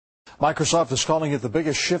Microsoft is calling it the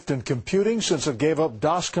biggest shift in computing since it gave up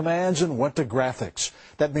DOS commands and went to graphics.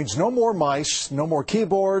 That means no more mice, no more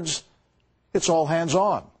keyboards. It's all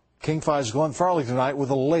hands-on. King 5's Glenn Farley tonight with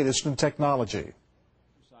the latest in technology.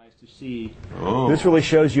 This really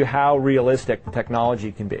shows you how realistic the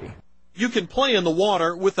technology can be. You can play in the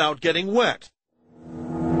water without getting wet.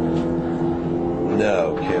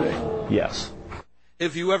 No kidding. Yes.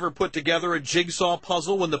 Have you ever put together a jigsaw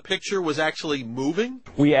puzzle when the picture was actually moving?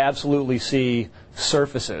 We absolutely see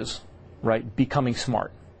surfaces, right, becoming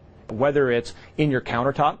smart. Whether it's in your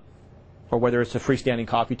countertop or whether it's a freestanding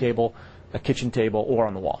coffee table, a kitchen table, or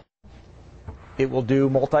on the wall. It will do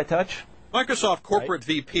multi-touch. Microsoft Corporate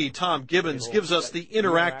VP Tom Gibbons gives us the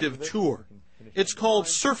interactive tour. It's called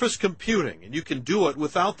Surface Computing, and you can do it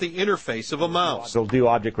without the interface of a mouse. It'll do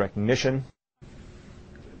object recognition.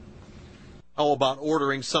 How about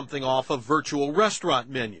ordering something off a virtual restaurant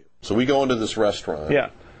menu? So we go into this restaurant. Yeah.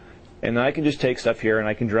 And I can just take stuff here and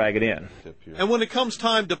I can drag it in. And when it comes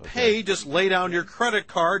time to pay, just lay down your credit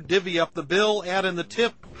card, divvy up the bill, add in the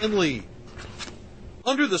tip, and leave.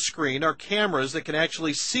 Under the screen are cameras that can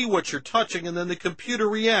actually see what you're touching, and then the computer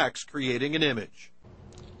reacts, creating an image.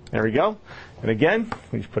 There we go. And again,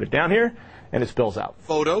 we just put it down here, and it spills out.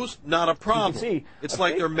 Photos, not a problem. See, it's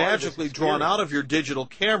like they're magically drawn out of your digital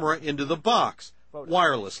camera into the box,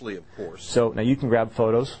 wirelessly, of course. So now you can grab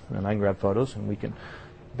photos, and I can grab photos, and we can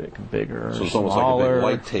make them bigger, So it's smaller. almost like a big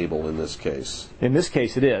light table in this case. In this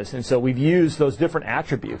case, it is. And so we've used those different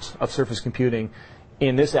attributes of surface computing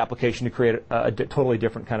in this application to create a totally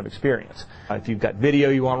different kind of experience. If you've got video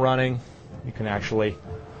you want running, you can actually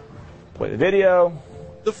play the video.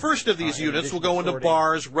 The first of these units will go into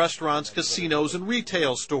bars, restaurants, casinos, and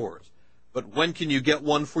retail stores. But when can you get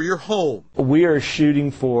one for your home? We are shooting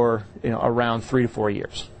for around 3 to 4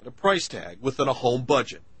 years. A price tag within a home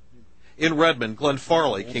budget. In Redmond, Glenn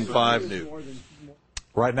Farley, King 5 News.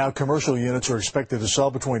 Right now, commercial units are expected to sell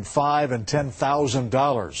between $5,000 and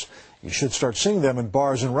 $10,000. You should start seeing them in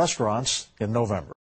bars and restaurants in November.